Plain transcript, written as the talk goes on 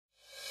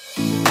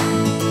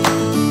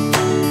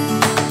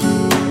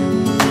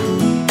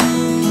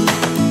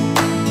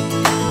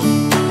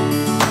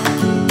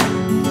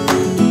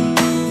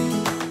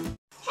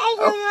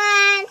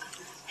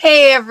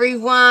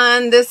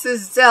everyone, this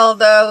is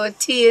Zelda with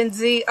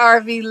T&Z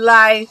RV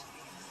Life.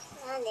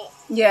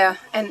 Yeah,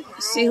 and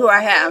see who I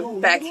have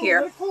back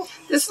here.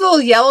 This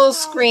little yellow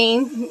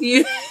screen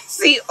you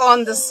see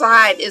on the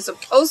side is a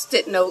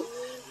post-it note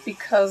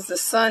because the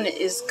sun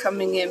is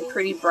coming in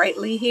pretty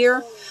brightly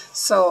here.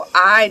 So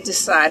I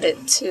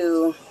decided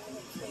to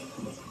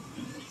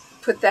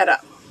put that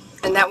up.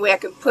 And that way I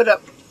can put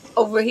up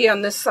over here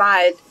on this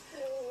side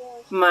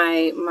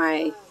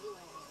my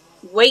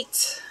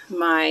weight,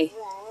 my,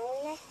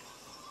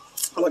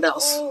 what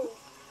else?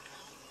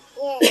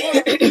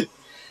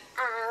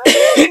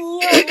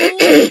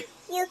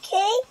 You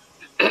okay?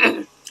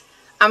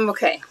 I'm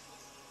okay.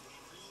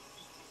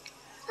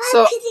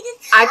 So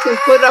I can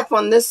put up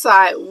on this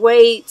side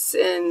weights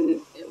and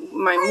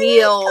my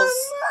meals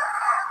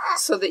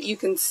so that you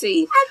can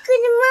see.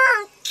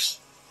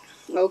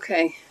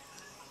 Okay.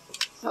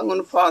 I'm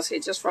going to pause here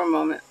just for a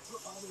moment.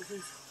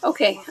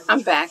 Okay,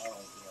 I'm back.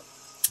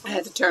 I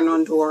had to turn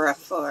on Dora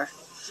for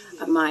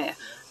Amaya.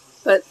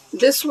 But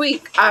this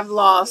week I've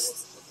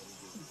lost,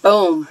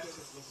 boom,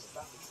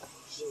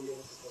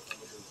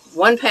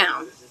 1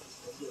 pound.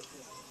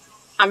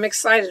 I'm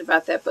excited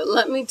about that, but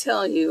let me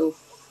tell you,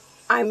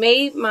 I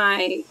made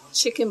my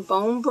chicken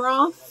bone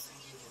broth,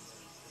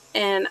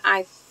 and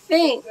I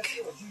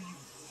think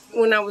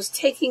when I was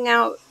taking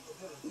out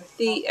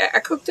I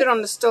cooked it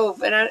on the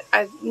stove, and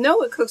I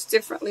know it cooks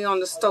differently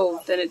on the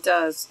stove than it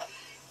does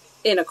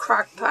in a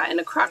crock pot. In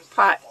a crock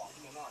pot,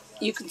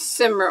 you can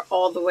simmer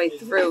all the way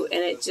through,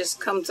 and it just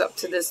comes up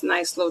to this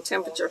nice low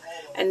temperature,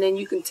 and then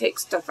you can take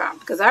stuff out.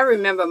 Because I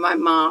remember my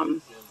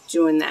mom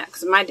doing that,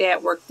 because my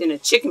dad worked in a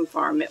chicken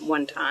farm at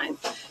one time,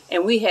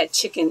 and we had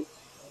chicken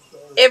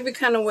every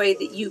kind of way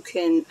that you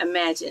can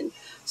imagine.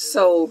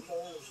 So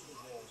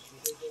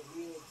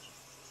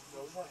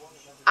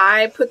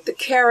I put the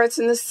carrots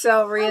and the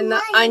celery and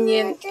the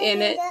onion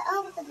in it,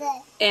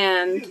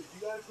 and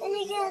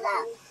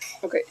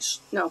okay,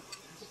 no,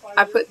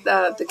 I put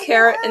the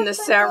carrot and the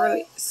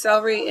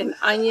celery and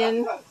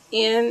onion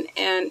in,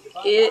 and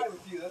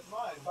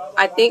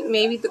I think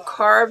maybe the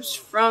carbs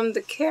from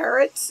the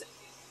carrots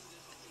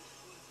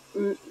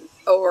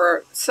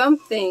or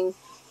something,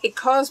 it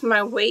caused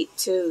my weight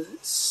to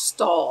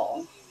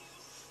stall,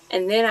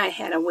 and then I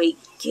had a weight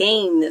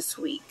gain this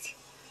week,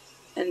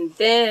 and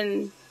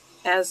then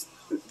as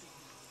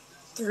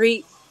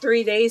three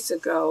days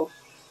ago,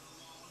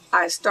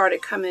 I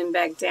started coming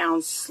back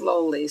down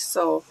slowly.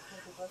 So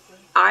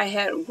I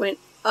had went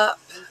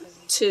up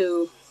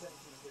to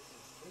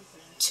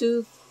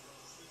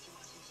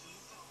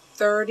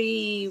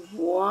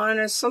 231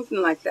 or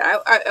something like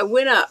that. I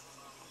went up,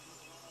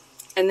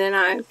 and then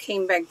I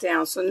came back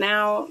down. So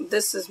now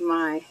this is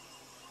my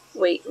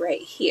weight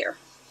right here.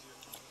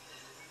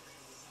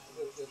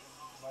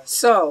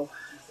 So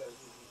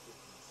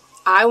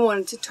I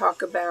wanted to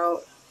talk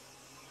about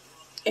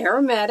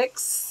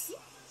aromatics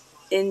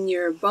in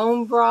your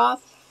bone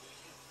broth.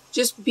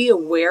 Just be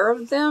aware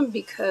of them,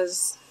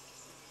 because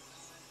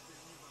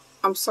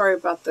I'm sorry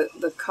about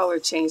the color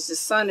change. The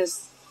sun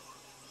is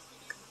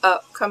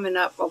coming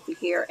up over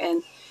here,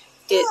 and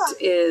it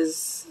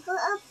is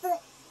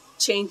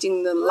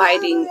changing the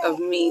lighting of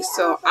me.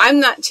 So I'm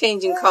not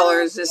changing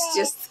colors. It's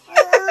just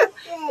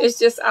it's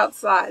just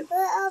outside.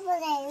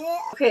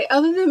 Okay,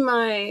 other than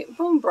my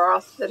bone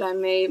broth that I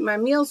made, my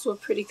meals were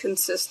pretty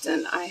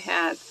consistent. I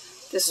had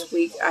this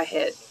week,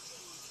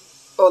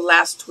 or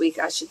last week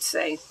I should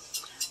say,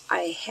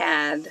 I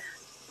had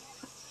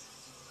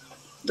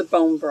the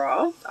bone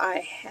broth, I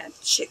had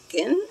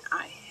chicken,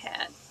 I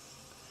had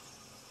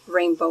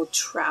rainbow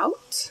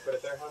trout,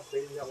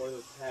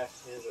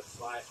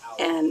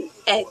 and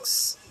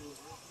eggs.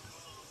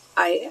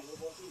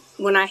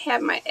 When I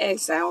had my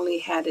eggs, I only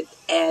had it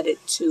added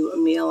to a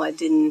meal. I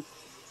didn't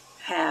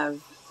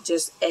have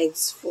just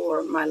eggs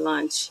for my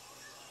lunch.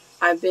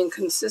 I've been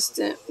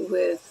consistent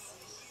with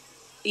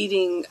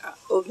eating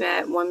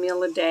OMAD 1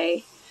 meal a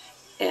day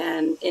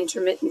and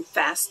intermittent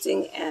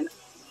fasting, and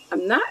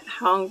I'm not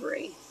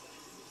hungry.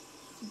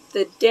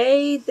 The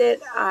day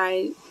that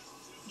I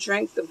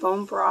drank the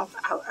bone broth,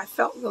 I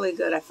felt really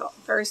good. I felt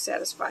very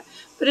satisfied,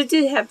 but it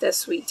did have that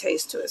sweet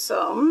taste to it.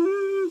 So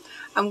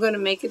I'm going to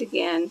make it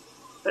again,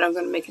 but I'm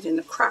going to make it in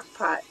a crock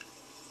pot.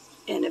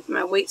 And if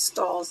my weight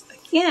stalls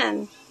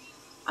again,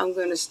 I'm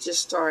going to just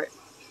start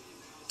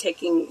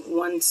taking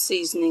one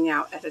seasoning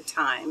out at a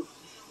time,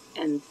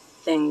 and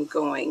then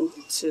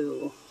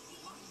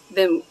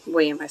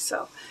weighing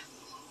myself.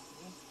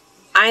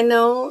 I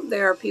know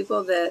there are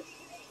people that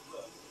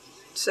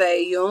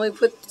say you only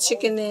put the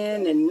chicken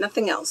in and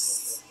nothing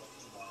else.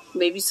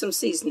 Maybe some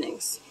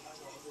seasonings,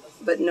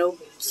 but no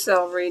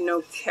celery,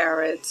 no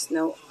carrots,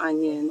 no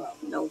onion,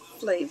 no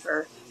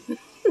flavor.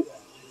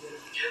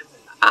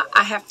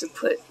 I have to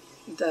put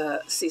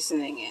the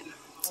seasoning in.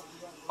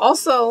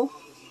 Also,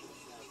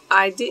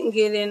 I didn't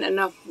get in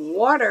enough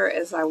water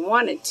as I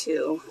wanted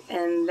to,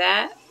 and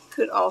that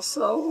could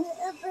also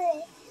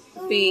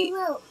be,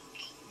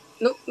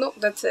 nope,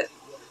 that's it.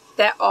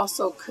 That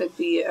also could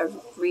be a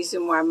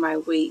reason why my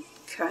weight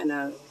kind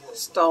of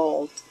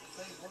stalled.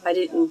 I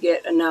didn't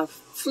get enough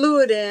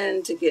fluid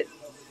in to get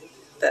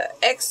the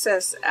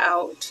excess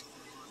out,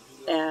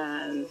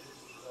 and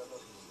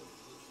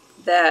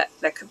that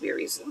could be a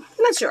reason.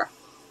 I'm not sure.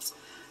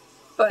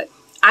 But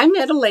I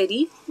met a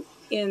lady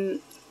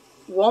in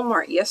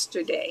Walmart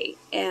yesterday,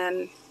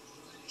 and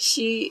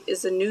she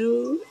is a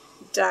new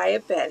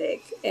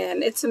diabetic,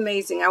 and it's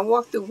amazing. I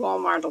walk through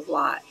Walmart a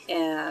lot,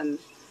 and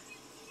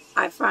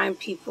I find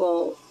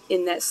people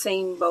in that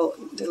same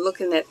boat. They're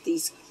looking at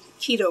these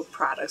keto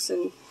products,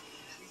 and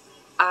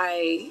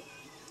I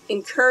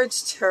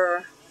encouraged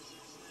her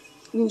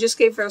and just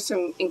gave her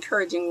some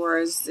encouraging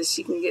words that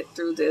she can get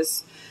through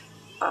this.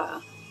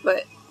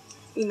 But,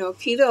 you know,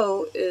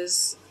 keto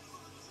is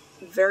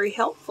very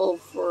helpful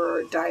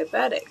for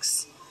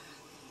diabetics.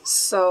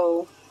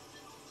 So,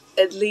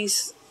 at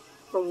least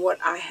from what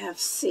I have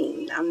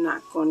seen, I am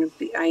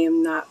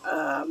not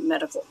a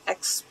medical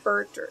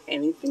expert or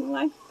anything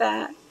like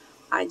that.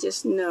 I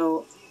just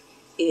know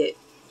it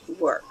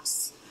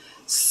works.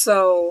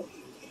 So,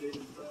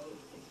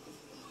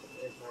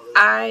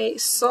 I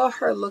saw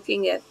her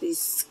looking at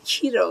this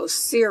keto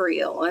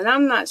cereal, and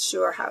I'm not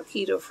sure how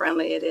keto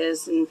friendly it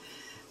is. And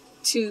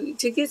to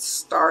get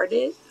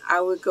started,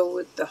 I would go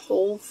with the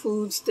whole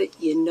foods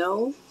that you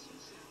know,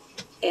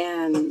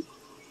 and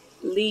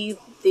leave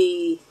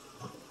the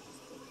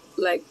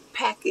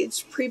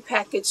prepackaged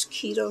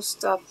keto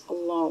stuff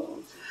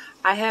alone.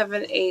 I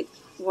haven't ate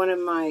one of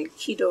my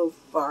keto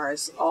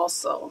bars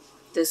also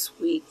this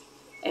week,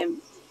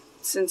 and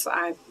since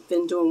I've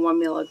been doing one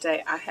meal a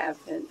day, I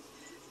haven't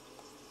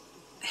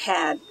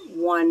had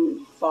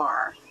one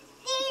bar.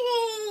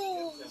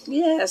 Kitty.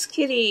 Yes,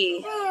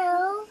 kitty.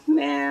 Meow.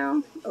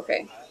 Meow.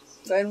 Okay,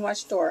 go ahead and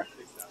watch Dora.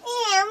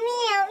 Meow,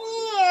 meow,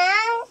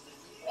 meow.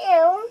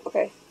 Meow.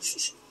 Okay.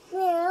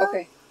 Meow.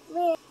 Okay.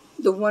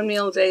 The one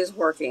meal a day is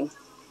working,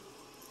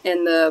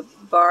 and the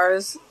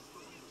bars,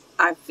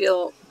 I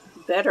feel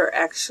better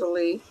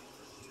actually.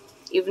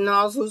 Even though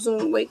I was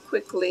losing weight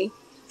quickly,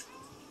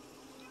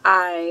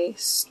 I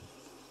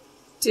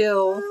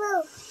still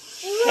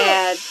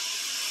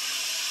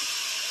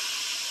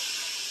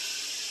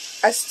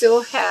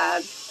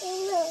had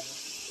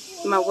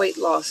my weight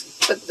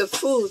loss. But the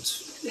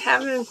foods,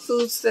 having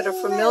foods that are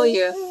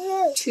familiar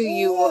to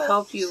you will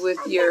help you with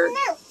your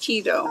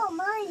keto.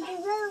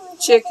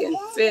 Chicken,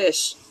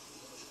 fish,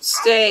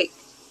 steak,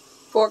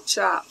 pork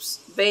chops,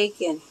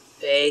 bacon,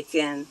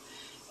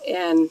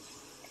 and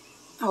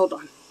hold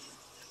on.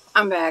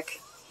 I'm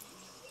back.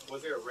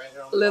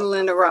 Little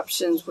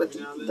interruptions with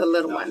the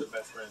little one.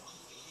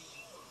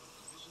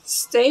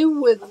 Stay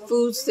with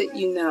foods that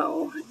you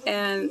know,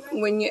 and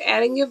when you're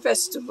adding your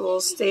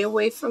vegetables, stay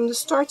away from the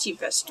starchy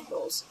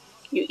vegetables.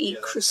 You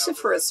eat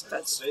cruciferous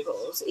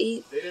vegetables,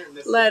 eat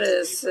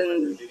lettuce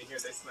and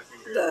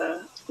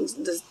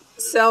the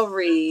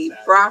celery,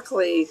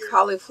 broccoli,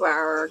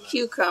 cauliflower,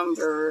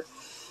 cucumber,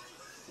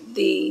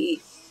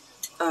 the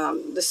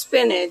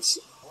spinach,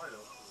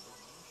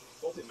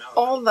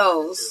 all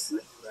those,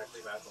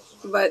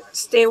 but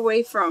stay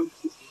away from,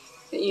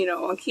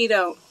 on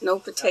keto, no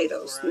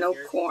potatoes, no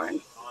corn.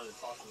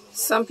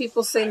 Some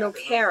people say no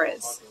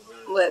carrots,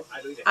 but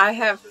I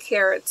have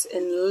carrots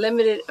in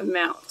limited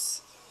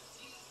amounts.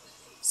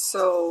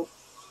 So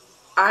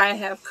I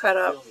have cut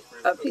up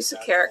a piece of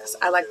carrot because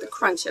I like the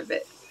crunch of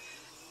it.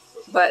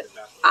 But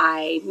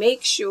I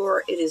make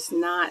sure it is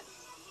not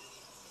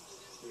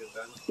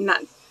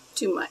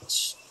too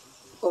much.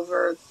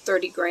 Over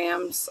 30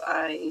 grams.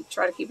 I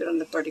try to keep it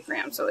under 30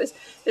 grams. So it's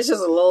just a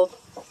little,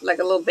 like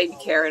a little baby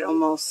carrot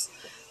almost.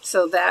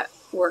 So that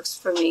works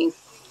for me.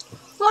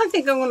 Well, I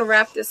think I'm going to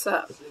wrap this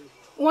up.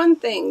 One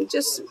thing,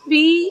 just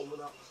be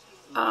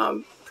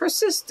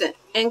persistent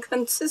and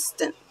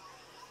consistent.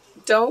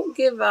 Don't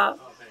give up.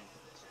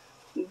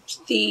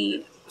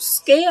 The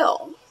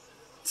scale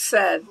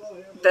said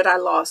that I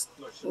lost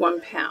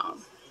 1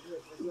 pound.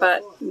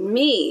 But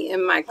me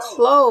and my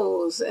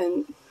clothes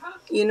and,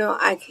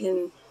 I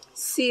can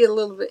see a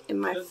little bit in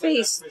my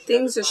face,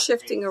 things are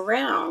shifting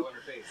around.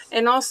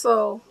 And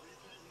also,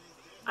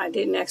 I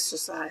didn't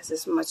exercise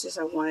as much as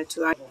I wanted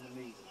to.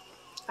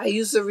 I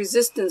use the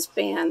resistance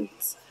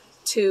bands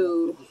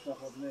to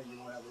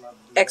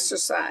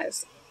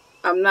exercise.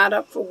 I'm not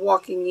up for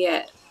walking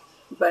yet,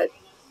 but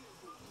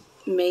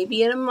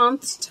maybe in a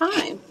month's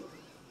time,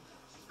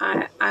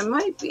 I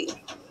might be.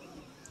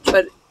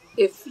 But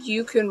if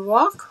you can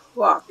walk.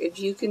 If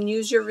you can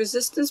use your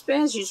resistance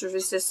bands, use your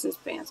resistance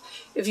bands.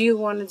 If you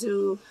want to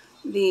do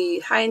the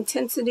high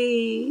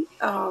intensity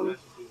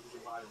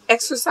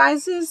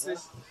exercises,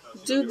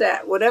 do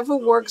that. Whatever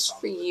works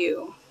for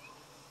you.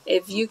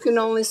 If you can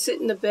only sit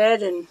in the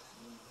bed and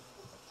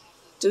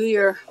do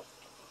your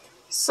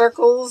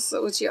circles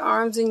with your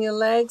arms and your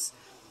legs,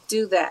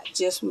 do that.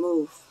 Just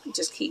move.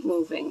 Just keep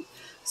moving.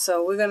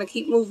 So we're going to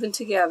keep moving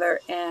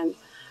together, and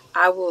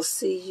I will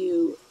see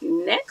you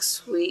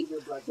next week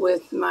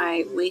with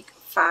my week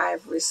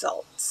 5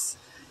 results.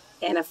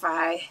 And if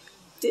I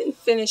didn't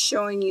finish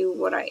showing you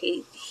what I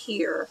ate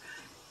here,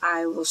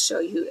 I will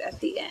show you at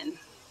the end.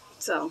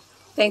 So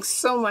Thanks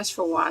so much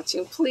for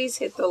watching. Please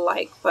hit the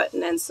like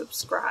button and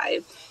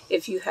subscribe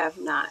if you have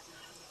not.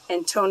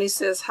 And Tony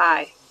says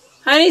hi.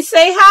 Honey,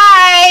 say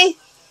hi.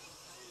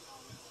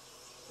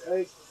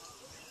 Hey.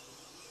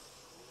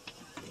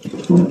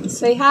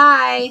 Say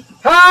hi.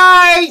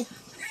 Hi!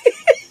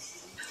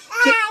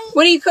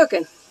 What are you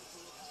cooking?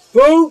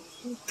 Food?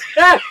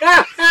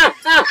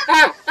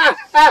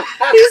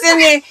 He's in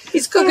there.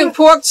 He's cooking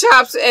pork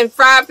chops and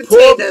fried Pork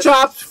potatoes.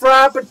 chops,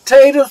 fried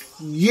potatoes?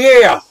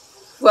 Yeah!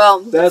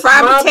 Well, the That's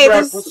fried my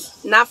potatoes,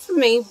 breakfast. not for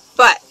me,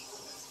 but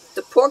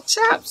the pork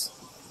chops,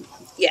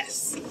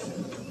 yes.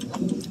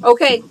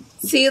 Okay,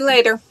 see you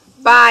later.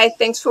 Bye.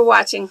 Thanks for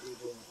watching.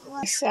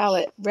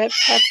 Salad, red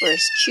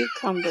peppers,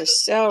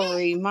 cucumbers,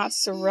 celery,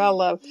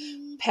 mozzarella,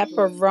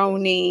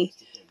 pepperoni,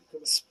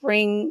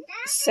 spring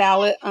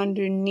salad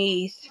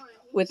underneath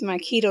with my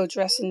keto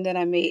dressing that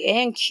I made,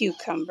 and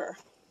cucumber.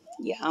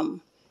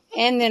 Yum.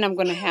 And then I'm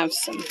going to have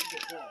some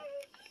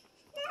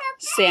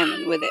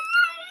salmon with it.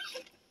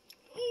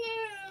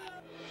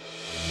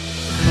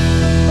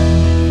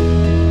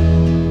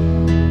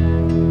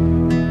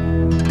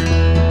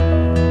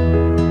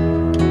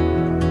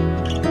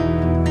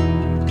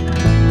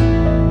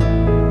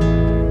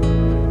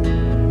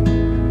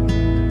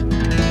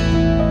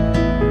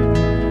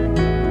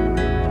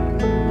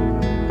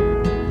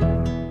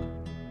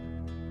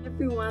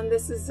 Everyone,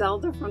 this is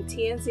Zelda from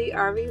TNZ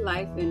RV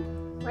Life,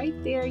 and right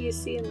there you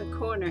see in the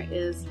corner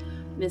is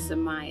Miss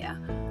Amaya.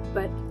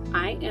 But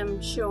I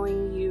am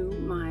showing you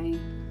my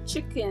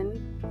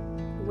chicken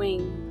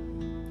wing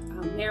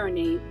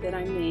marinade that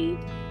I made,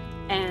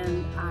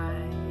 and I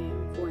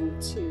am going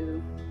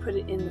to put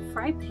it in the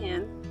fry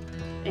pan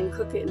and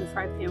cook it in the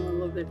fry pan with a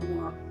little bit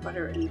more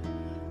butter and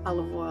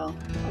olive oil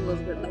a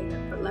little bit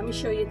later. But let me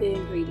show you the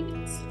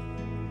ingredients.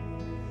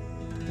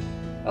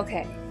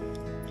 Okay.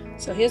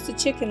 So here's the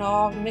chicken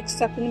all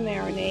mixed up in the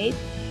marinade,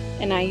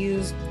 and I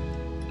used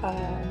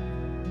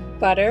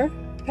butter,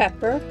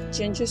 pepper,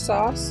 ginger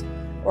sauce,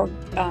 or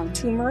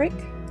turmeric,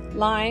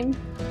 lime,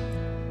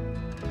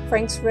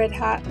 Frank's Red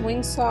Hot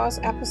wing sauce,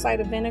 apple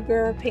cider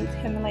vinegar, pink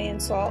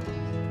Himalayan salt,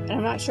 and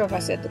I'm not sure if I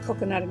said the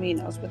coconut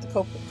aminos, but the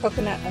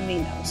coconut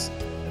aminos.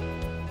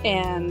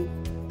 And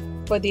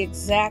for the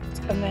exact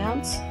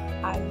amounts,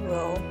 I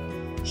will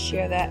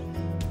share that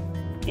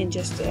in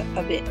just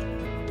a bit.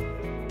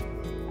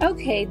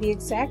 Okay, the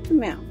exact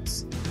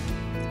amounts.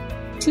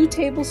 2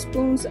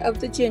 tablespoons of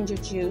the ginger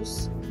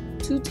juice,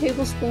 2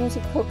 tablespoons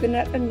of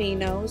coconut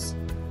aminos,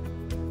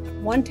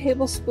 1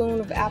 tablespoon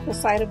of apple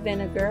cider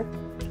vinegar,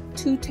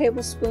 2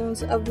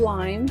 tablespoons of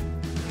lime,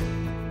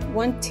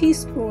 1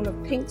 teaspoon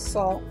of pink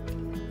salt,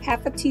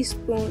 half a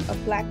teaspoon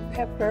of black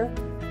pepper,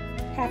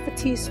 half a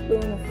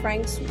teaspoon of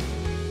Frank's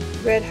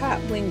Red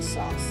Hot wing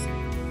sauce.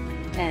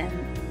 And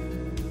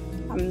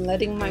I'm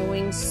letting my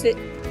wings sit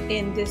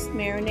in this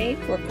marinade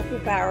for a couple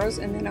of hours,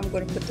 and then I'm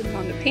going to put them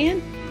on the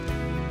pan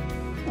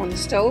on the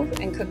stove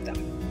and cook them.